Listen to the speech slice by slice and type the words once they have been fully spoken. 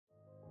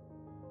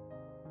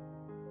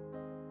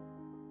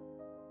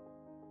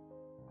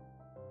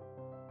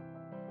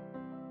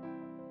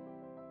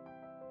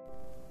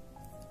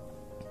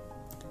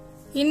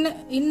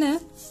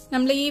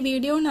നമ്മൾ ഈ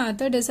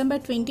വീഡിയോനകത്ത് December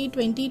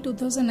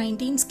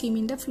 2020-2019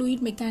 സ്കീമിന്റെ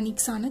fluid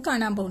mechanics ആണ്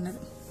കാണാൻ പോകുന്നത്.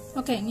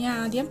 ഓക്കെ, ഞാൻ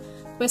ആദ്യം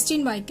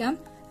ക്വസ്റ്റ്യൻ വായിക്കാം.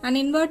 An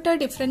inverted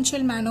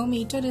differential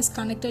manometer is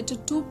connected to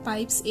two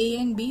pipes A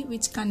and B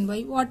which convey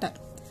water.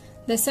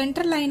 The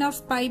center line of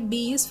pipe B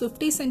is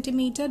 50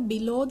 cm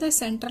below the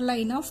center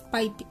line of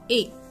pipe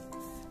A.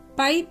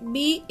 Pipe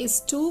B is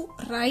to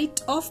right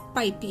of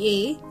pipe A.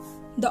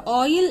 The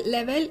oil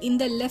level in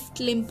the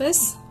left limb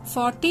is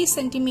 40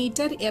 cm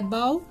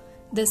above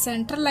the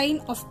center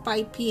line of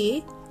pipe A,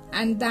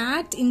 and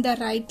that in the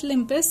right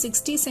limb is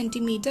 60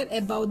 cm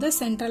above the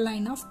center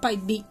line of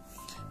pipe B.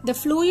 The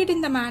fluid in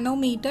the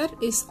manometer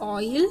is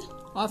oil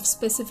of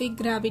specific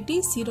gravity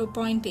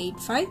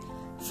 0.85.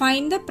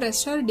 Find the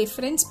pressure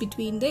difference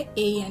between the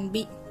A and B.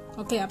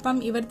 Okay, അപ്പം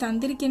ഇവർ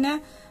തന്നിരിക്കുന്ന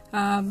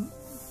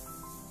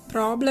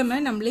problem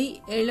നമ്മൾ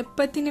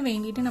എളുപ്പത്തിന്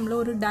വേണ്ടിയിട്ട് നമ്മൾ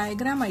ഒരു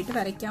diagram ആയിട്ട്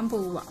വരയ്ക്കാൻ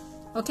പോവുക.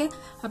 ഓക്കെ,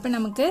 അപ്പം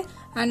നമുക്ക്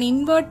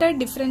ഇൻവേർട്ടഡ്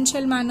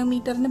ഡിഫറൻഷ്യൽ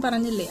മാനോമീറ്റർ എന്ന്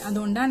പറഞ്ഞില്ലേ,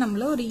 അതുകൊണ്ടാണ്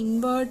നമ്മൾ ഒരു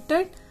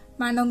ഇൻവേർട്ടഡ്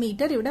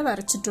മാനോമീറ്റർ ഇവിടെ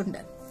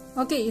വരച്ചിട്ടുണ്ട്.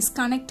 Okay, is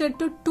connected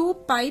to to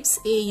pipes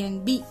A and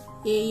B.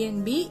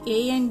 A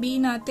and B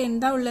നകത്ത്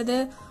എന്താ ഉള്ളത്?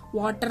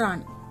 വാട്ടർ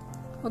ആണ്.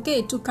 ഓക്കെ,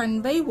 ടു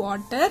കൺവേ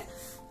വാട്ടർ,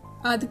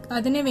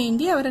 അതിനു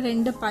വേണ്ടി അവർ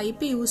രണ്ട്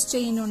പൈപ്പ് യൂസ്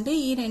ചെയ്യുന്നുണ്ട്.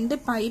 ഈ രണ്ട്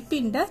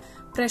പൈപ്പിന്റെ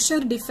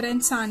പ്രഷർ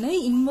ഡിഫറൻസ് ആണ്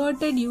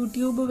ഇൻവേർട്ടഡ്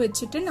യൂട്യൂബ്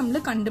വെച്ചിട്ട് നമ്മൾ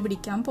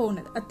കണ്ടുപിടിക്കാൻ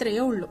പോകുന്നത്.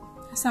 അത്രയേ ഉള്ളൂ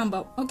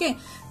സംഭവം. Okay,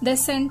 the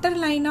centre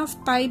line of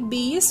pipe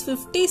B is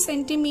 50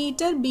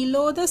 centimetre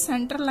below the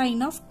centre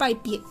line of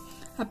pipe A.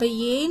 അപ്പൊ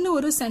എന്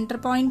ഒരു സെന്റർ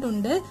പോയിന്റ്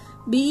ഉണ്ട്,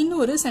 ബിന്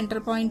ഒരു സെന്റർ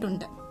പോയിന്റ്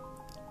ഉണ്ട്.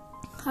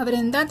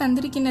 അവരെന്താ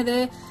തന്നിരിക്കുന്നത്?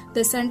 The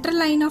central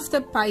line of the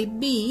pipe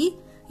B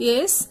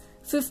is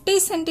 50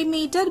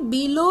 centimetre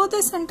below the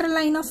central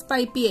line of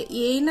pipe A.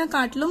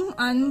 എനെക്കാട്ടിലും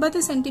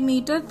 50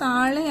 centimetre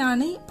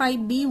താഴെയാണ്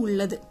pipe B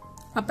ഉള്ളത്.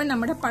 അപ്പൊ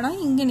നമ്മുടെ പടം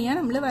ഇങ്ങനെയാണ്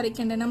നമ്മൾ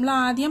വരയ്ക്കേണ്ടത്. നമ്മൾ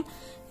ആദ്യം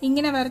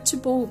ഇങ്ങനെ വരച്ചു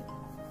പോവും.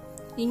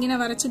 ഇങ്ങനെ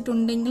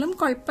വരച്ചിട്ടുണ്ടെങ്കിലും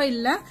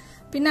കുഴപ്പമില്ല.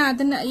 പിന്നെ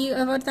അതിന്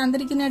അവർ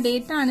തന്നിരിക്കുന്ന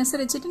ഡേറ്റ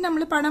അനുസരിച്ചിട്ട്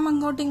നമ്മൾ പടം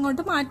അങ്ങോട്ടും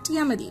ഇങ്ങോട്ടും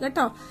മാറ്റിയാൽ മതി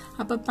കേട്ടോ.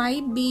 അപ്പൊ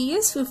pipe B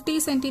is 50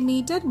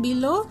 centimetre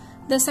below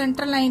the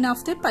central line of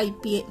the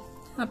pipe A.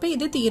 അപ്പൊ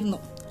ഇത് തീർന്നു.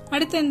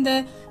 അടുത്തെന്ത്?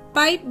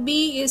 Pipe B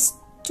is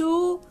to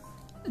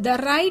the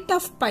right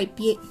of pipe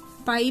A.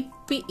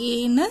 Pipe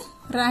N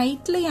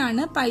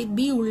റൈറ്റിലെയാണ് pipe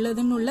B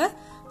ഉള്ളതെന്നുള്ള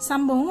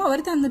സംഭവം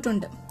അവർ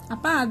തന്നിട്ടുണ്ട്.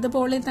 അപ്പൊ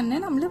അതുപോലെ തന്നെ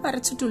നമ്മൾ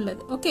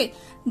വരച്ചിട്ടുള്ളത്. Okay,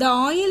 the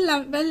oil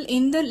level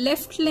in the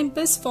left limb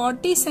is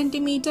 40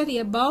 cm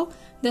above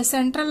the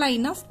central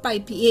line of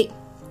pipe A.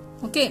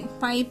 Okay,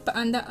 pipe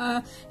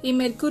ഈ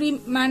mercury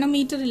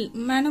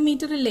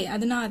മാനോമീറ്ററില്ലേ,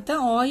 അതിനകത്ത്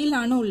oil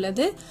ആണ്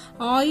ഉള്ളത്.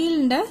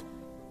 ഓയിലിന്റെ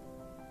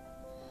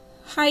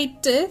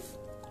ഹൈറ്റ്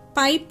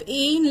പൈപ്പ്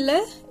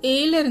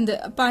എയിലിരുന്ന്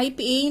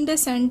പൈപ്പ് എന്റെ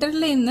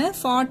സെന്ററിൽ നിന്ന്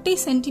 40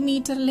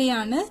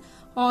 സെന്റിമീറ്ററിലെയാണ്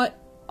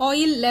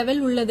ഓയിൽ ലെവൽ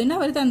ഉള്ളതിന്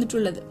അവർ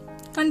തന്നിട്ടുള്ളത്.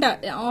 കണ്ട,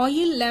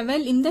 oil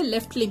level in the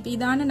left limb,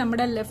 ഇതാണ്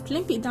നമ്മുടെ ലെഫ്റ്റ്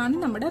ലിംബ്, ഇതാണ്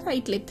നമ്മുടെ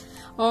right limb.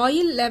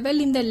 Oil level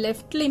in the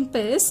left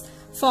limb is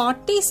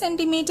 40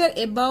 centimetre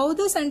above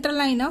the central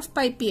line of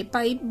pipe A.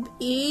 Pipe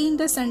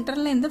എന്റെ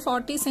സെന്ററിൽ നിന്ന്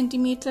 40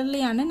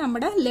 സെന്റിമീറ്ററിലെയാണ്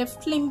നമ്മുടെ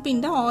ലെഫ്റ്റ്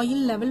ലിംബിന്റെ ഓയിൽ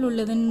ലെവൽ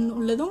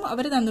ഉള്ളതും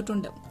അവർ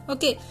തന്നിട്ടുണ്ട്.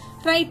 ഓക്കെ,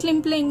 റൈറ്റ്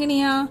ലിംബിൽ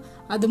എങ്ങനെയാ?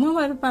 അതും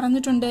അവർ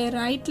പറഞ്ഞിട്ടുണ്ട്.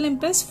 Right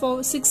limb is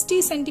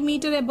 60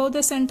 centimetre above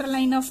the central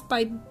line of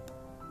pipe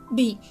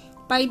B.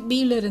 Pipe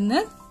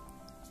ബിയിലിരുന്ന്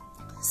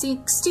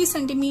 60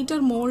 centimetre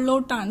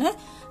മുകളിലോട്ടാണ്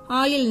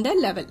ഓയിലിന്റെ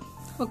level.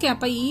 Okay,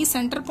 അപ്പൊ ഈ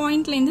സെന്റർ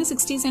പോയിന്റിൽ നിന്ന്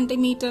 60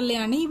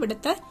 സെന്റിമീറ്ററിലെയാണ്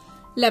ഇവിടുത്തെ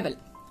level.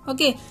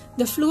 Okay,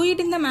 the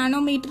fluid in the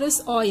manometer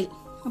is oil.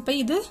 അപ്പൊ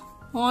ഇത്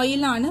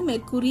ഓയിലാണ്,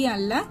 മെർക്കുറി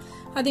അല്ല.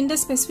 അതിന്റെ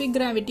സ്പെസിഫിക്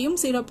ഗ്രാവിറ്റിയും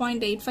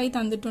 0.85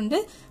 തന്നിട്ടുണ്ട്.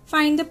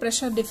 Find the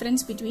pressure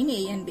difference between A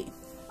and B.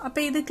 അപ്പൊ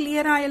ഇത്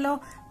ക്ലിയർ ആയല്ലോ.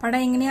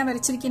 പടം എങ്ങനെയാ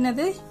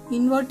വരച്ചിരിക്കുന്നത്?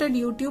 ഇൻവേർട്ടഡ്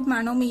യൂട്യൂബ്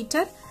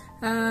മാനോമീറ്റർ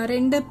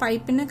രണ്ട്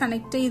പൈപ്പിന്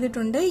കണക്ട്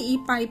ചെയ്തിട്ടുണ്ട്. ഈ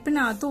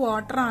പൈപ്പിനകത്ത്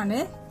വാട്ടർ ആണ്.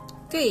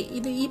 ഓക്കെ,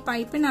 ഇത് ഈ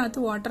പൈപ്പിനകത്ത്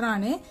വാട്ടർ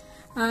ആണ്.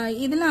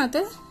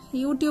 ഇതിനകത്ത്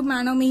യൂട്യൂബ്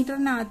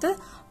മാനോമീറ്ററിനകത്ത്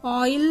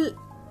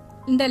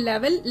ഓയിലിന്റെ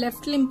ലെവൽ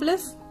ലെഫ്റ്റ് ലിംബിൽ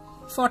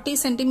 40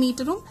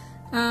 സെന്റിമീറ്ററും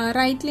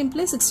റൈറ്റ്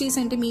ലിംബിൽ 60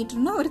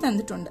 സെന്റിമീറ്ററും അവർ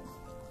തന്നിട്ടുണ്ട്.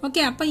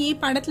 ഓക്കെ, അപ്പൊ ഈ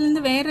പടത്തിൽ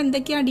നിന്ന് വേറെ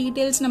എന്തൊക്കെയാ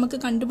ഡീറ്റെയിൽസ് നമുക്ക്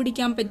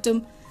കണ്ടുപിടിക്കാൻ പറ്റും?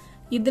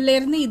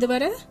 ഇതിലിരുന്ന്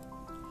ഇതുവരെ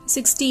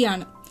 60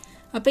 ആണ്.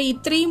 അപ്പൊ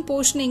ഇത്രയും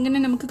പോർഷൻ എങ്ങനെ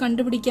നമുക്ക്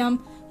കണ്ടുപിടിക്കാം?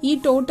 ഈ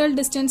ടോട്ടൽ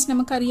ഡിസ്റ്റൻസ്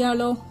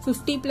നമുക്കറിയാലോ,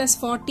 50 +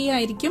 40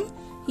 ആയിരിക്കും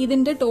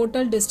ഇതിന്റെ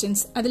ടോട്ടൽ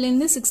ഡിസ്റ്റൻസ്. അതിൽ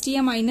നിന്ന്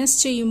 60 മൈനസ്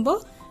ചെയ്യുമ്പോൾ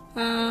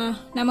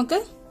നമുക്ക്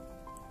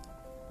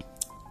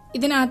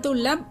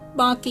ഇതിനകത്തുള്ള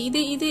ബാക്കി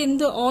ഇത്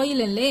എന്ത് ഓയിൽ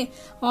അല്ലേ,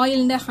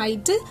 ഓയിലിന്റെ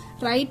ഹൈറ്റ്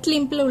റൈറ്റ്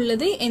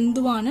ലിംബിലുള്ളത്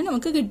എന്തുവാണ്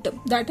നമുക്ക് കിട്ടും.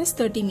 That is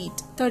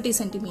 30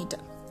 centimetre.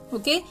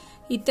 ഓക്കെ,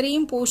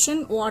 ഇത്രയും പോർഷൻ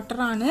വാട്ടർ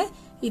ആണ്,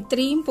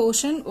 ഇത്രയും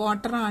പോർഷൻ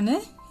വാട്ടർ ആണ്,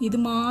 ഇത്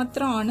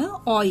മാത്രമാണ്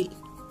oil.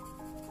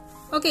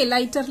 Okay,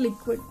 lighter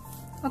liquid.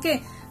 Okay,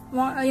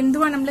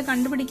 എന്തുവാ നമ്മൾ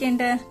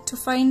കണ്ടുപിടിക്കേണ്ടത്? ടു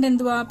ഫൈൻഡ്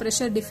എന്തുവാ?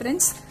 Pressure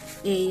difference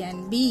A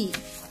and B.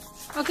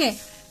 Okay,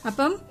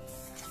 അപ്പം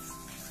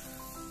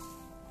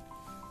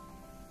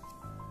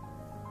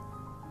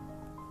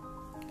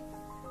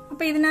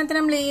അപ്പോൾ ഇതിനകത്ത്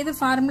നമ്മൾ ഏത്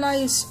ഫോർമുല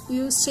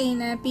യൂസ്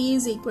ചെയ്യുന്നത്? P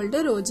is equal to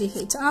rho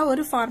GH. ആ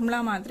ഒരു ഫോർമുല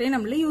മാത്രമേ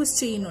നമ്മൾ യൂസ്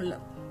ചെയ്യുന്നുള്ളൂ.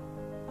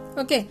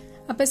 ഓക്കെ,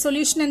 അപ്പോൾ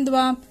സൊല്യൂഷൻ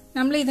എന്തുവാ?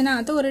 നമ്മൾ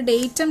ഇതിനകത്ത് ഒരു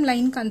ഡേറ്റം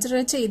ലൈൻ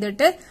കൺസിഡർ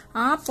ചെയ്തിട്ട്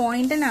ആ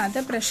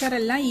പോയിന്റിനകത്ത് പ്രഷർ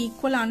എല്ലാം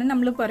ഈക്വൽ ആണ്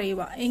നമ്മൾ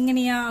പറയുക.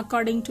 എങ്ങനെയാ?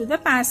 According to the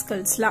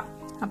Pascal's law.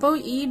 അപ്പോൾ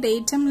ഈ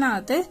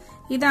ഡേറ്റമിനകത്ത്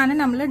ഇതാണ്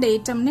നമ്മൾ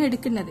ഡേറ്റമിന്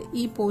എടുക്കുന്നത്.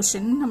 ഈ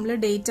പോർഷൻ നമ്മൾ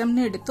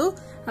ഡേറ്റമിന് എടുത്തു.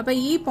 അപ്പൊ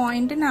ഈ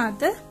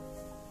പോയിന്റിനകത്ത്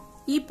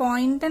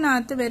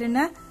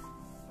വരുന്ന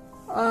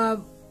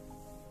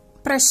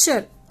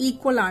പ്രഷർ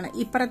ഈക്വൽ ആണ്.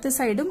 ഇപ്പുറത്തെ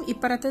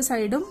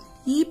സൈഡും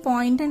ഈ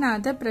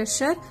പോയിന്റിനകത്ത്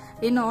pressure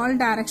in all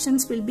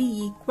directions will be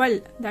equal.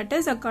 That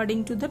is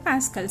according to the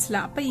Pascal's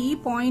law. അപ്പോൾ ഈ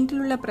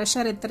പോയിന്റിലുള്ള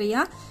പ്രഷർ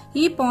എത്രയാ,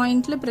 ഈ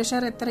പോയിന്റിൽ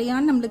പ്രഷർ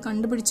എത്രയാന്ന് നമ്മൾ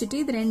കണ്ടുപിടിച്ചിട്ട്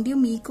ഇത്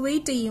രണ്ടും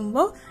ഈക്വേറ്റ്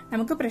ചെയ്യുമ്പോൾ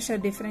നമുക്ക് പ്രഷർ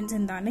ഡിഫറൻസ്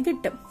എന്താണ്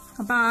കിട്ടും.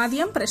 അപ്പോൾ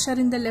ആദ്യം pressure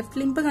in the left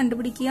limb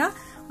കണ്ടുപിടിക്കുക,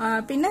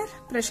 പിന്നെ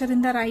pressure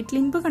in the right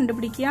limb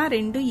കണ്ടുപിടിക്കുക,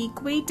 രണ്ടും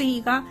ഈക്വേറ്റ്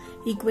ചെയ്യുക.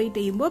 ഈക്വേറ്റ്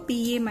ചെയ്യുമ്പോൾ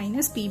PA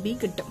മൈനസ് PB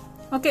കിട്ടും.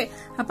 ഓക്കെ,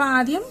 അപ്പോൾ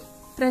ആദ്യം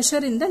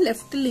pressure in the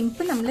left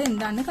limb നമ്മൾ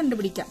എന്താണ്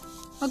കണ്ടുപിടിക്കാം.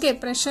 Okay,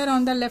 pressure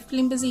on the left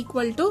limb is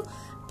equal to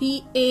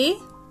PA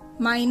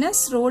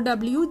minus raw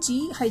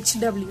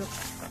WGHW.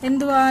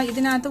 എന്തുവാ?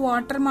 ഇതിനകത്ത്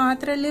വാട്ടർ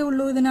മാത്രമല്ലേ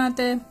ഉള്ളൂ.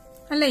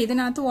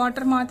 ഇതിനകത്ത്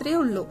വാട്ടർ മാത്രമേ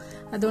ഉള്ളൂ.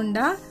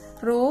 അതുകൊണ്ടാ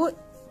raw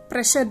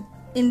pressure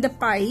in the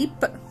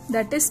pipe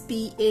that is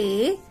PA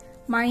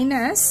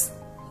minus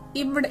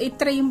ഇവിടെ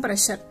ഇത്രയും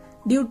pressure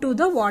due to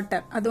the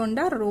water.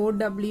 അതുകൊണ്ടാ റോ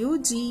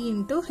WG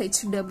ഇൻറ്റു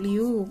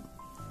HW.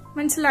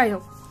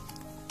 മനസ്സിലായോ?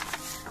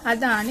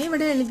 അതാണ്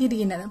ഇവിടെ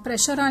എഴുതിയിരിക്കുന്നത്.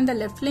 Pressure on the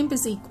left limb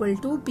is equal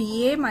to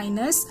PA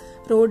minus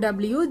raw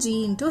WG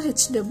into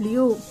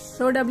HW.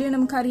 Raw W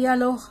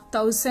നമുക്കറിയാലോ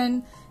 1000,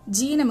 G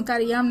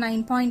നമുക്കറിയാം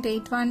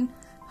 9.81,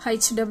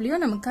 HW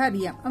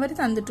നമുക്കറിയാം, അവർ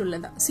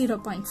തന്നിട്ടുള്ളത്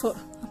 0.4.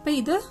 അപ്പൊ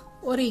ഇത്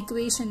ഒരു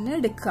ഇക്വേഷന്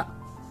എടുക്കുക.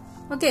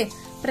 Okay,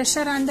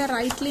 pressure on the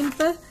right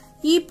limb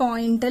ഈ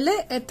പോയിന്റിൽ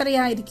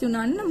എത്രയായിരിക്കും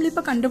എന്നാണ്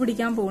നമ്മളിപ്പോ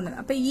കണ്ടുപിടിക്കാൻ പോകുന്നത്.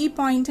 അപ്പൊ ഈ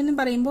പോയിന്റിന്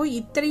പറയുമ്പോൾ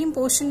ഇത്രയും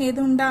പോർഷൻ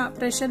ഏതുണ്ടാ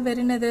പ്രഷർ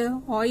വരുന്നത്?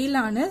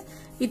 ഓയിലാണ്.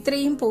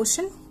 ഇത്രയും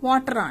പോർഷൻ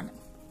വാട്ടർ ആണ്.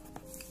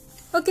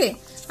 ഓക്കെ,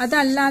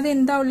 അതല്ലാതെ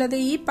എന്താ ഉള്ളത്?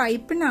 ഈ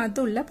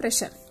പൈപ്പിനകത്തുള്ള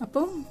പ്രഷർ.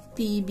 അപ്പം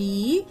PB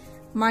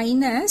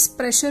minus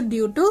pressure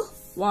due to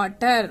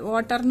water.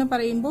 Water എന്ന്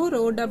പറയുമ്പോൾ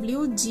raw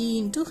WG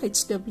into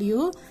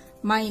HW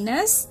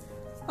minus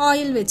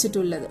oil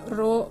വെച്ചിട്ടുള്ളത്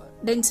raw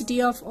density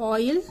of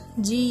oil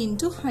G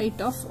into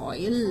height of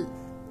oil.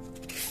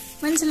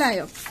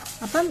 മനസ്സിലായോ?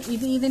 അപ്പം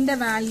ഇതിന്റെ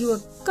വാല്യൂ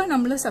ഒക്കെ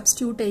നമ്മൾ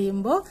സബ്സ്റ്റിറ്റ്യൂട്ട്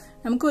ചെയ്യുമ്പോൾ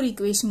നമുക്ക് ഒരു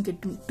ഇക്വേഷൻ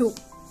കിട്ടും. 2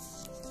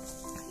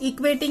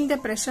 equating the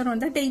pressure on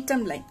the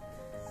datum line.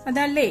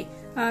 അതല്ലേ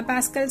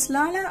പാസ്കൽസ്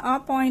ലോ ആ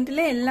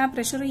പോയിന്റിലെ എല്ലാ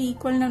പ്രഷറും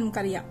ഈക്വൽ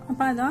നമുക്കറിയാം.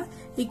 അപ്പൊ അതാ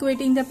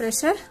equating the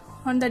pressure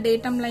on the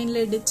datum ലൈനിൽ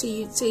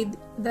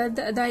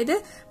അതായത്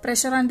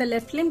pressure on the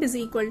left limb is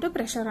equal to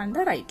pressure on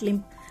the right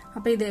limb.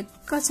 അപ്പൊ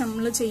ഇതൊക്കെ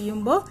നമ്മൾ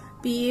ചെയ്യുമ്പോൾ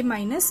PA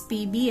മൈനസ്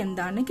PB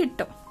എന്താണ്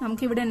കിട്ടും.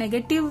 നമുക്കിവിടെ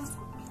നെഗറ്റീവ്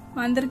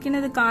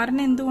വന്നിരിക്കുന്നത്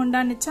കാരണം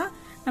എന്തുകൊണ്ടാന്ന് വെച്ചാൽ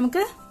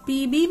നമുക്ക്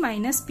PB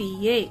മൈനസ്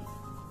PA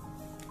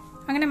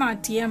അങ്ങനെ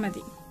മാറ്റിയാൽ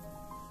മതി.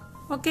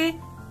 ഓക്കെ,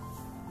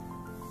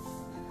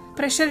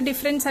 പ്രഷർ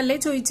ഡിഫറൻസ് അല്ലേ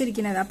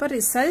ചോദിച്ചിരിക്കുന്നത്. അപ്പൊ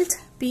result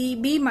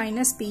PB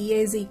minus PA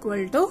is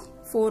equal to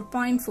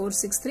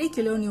 4.463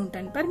 kilo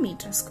newton per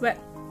metre square.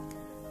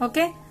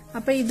 Okay,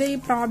 അപ്പൊ ഇത് ഈ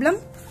പ്രോബ്ലം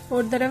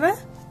ഒരു തടവ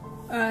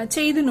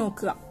ചെയ്ത്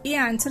നോക്കുക, ഈ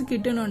ആൻസർ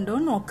കിട്ടുന്നുണ്ടോ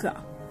നോക്കുക.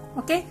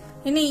 ഓക്കെ,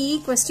 ഇനി ഈ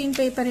ക്വസ്റ്റ്യൻ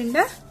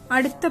പേപ്പറിന്റെ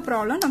അടുത്ത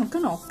പ്രോബ്ലം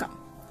നമുക്ക് നോക്കാം.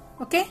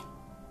 ഓക്കെ.